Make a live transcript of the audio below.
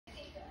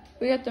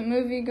We got the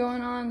movie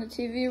going on, the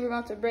TV. We're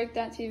about to break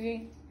that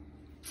TV.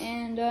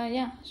 And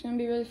yeah, it's gonna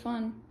be really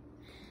fun.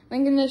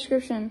 Link in the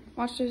description.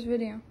 Watch this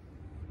video.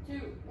 2,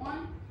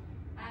 1,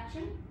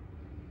 action.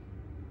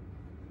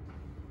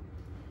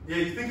 Yeah,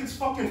 you think it's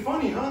fucking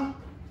funny, huh?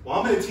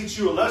 Well, I'm gonna teach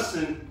you a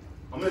lesson.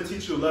 I'm gonna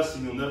teach you a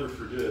lesson you'll never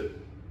forget.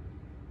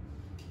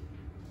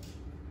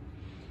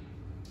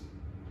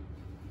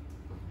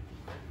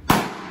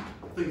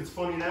 Think it's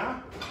funny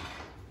now?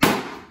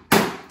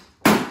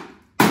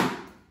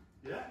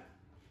 Yeah?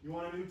 You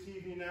want a new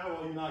TV now?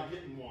 Well, you're not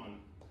getting one.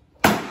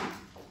 You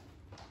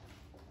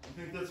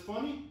think that's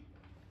funny?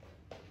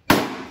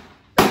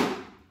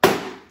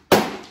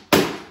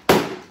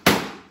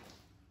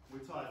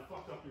 Wait till I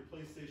fuck up your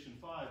PlayStation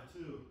 5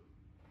 too.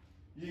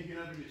 You ain't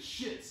gonna ever get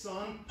shit,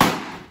 son. You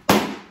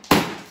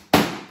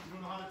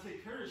don't know how to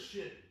take care of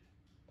shit.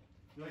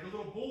 You're like a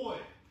little boy.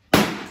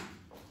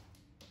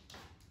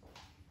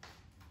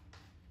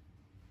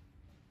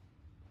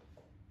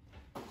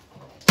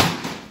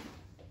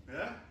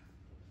 Yeah?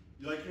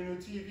 You like your new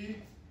TV?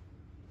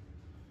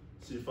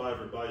 See if I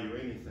ever buy you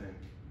anything.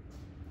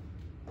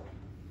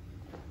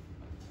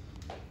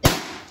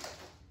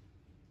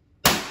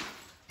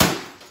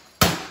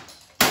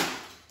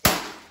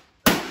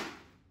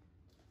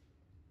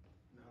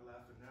 Not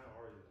laughing now,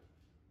 are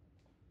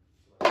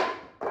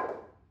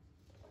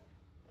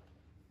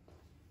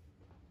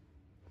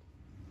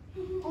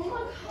you? Oh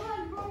my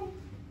god, bro.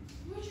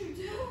 What'd you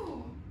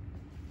do?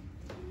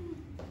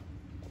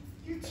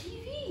 Your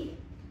TV.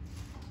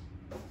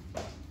 I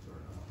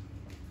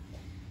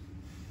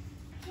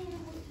can't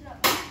even lift it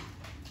up.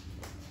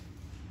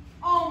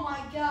 Oh my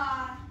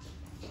god.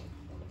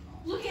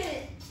 Look at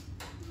it.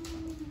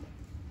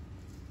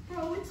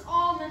 Bro, it's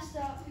all messed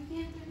up. We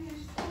can't do your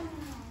stuff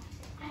now.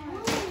 I know. Oh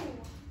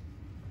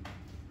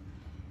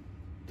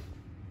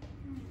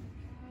my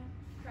god.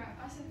 Crap,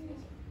 I said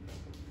this.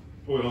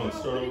 Wait, on,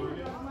 start over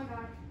again? Oh my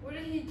god. What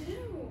did he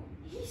do?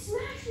 He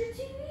smashed your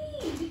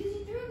TV because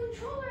he threw a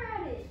controller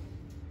at it.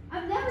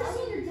 I've never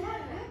seen your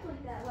dad act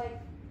like that. Like,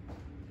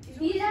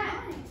 he's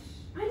that nice.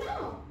 I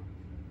know.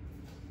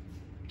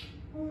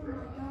 Oh my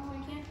god. We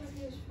can't play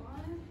PS5.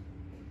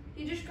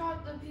 He just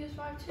got the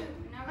PS5 too.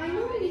 Now we I don't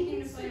know have anything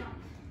to he's play on.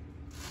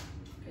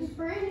 It's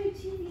brand new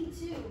TV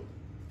too.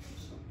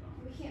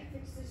 We can't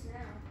fix this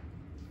now.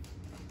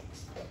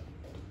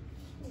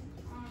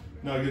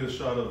 Now get a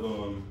shot of,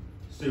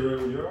 stay right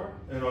where you are,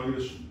 and I'll get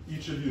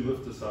each of you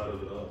lift the side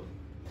of it up.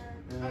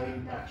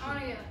 And action.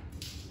 Yeah.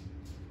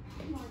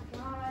 Oh my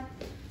god.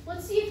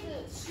 Let's see if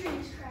the screen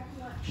is cracked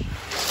much.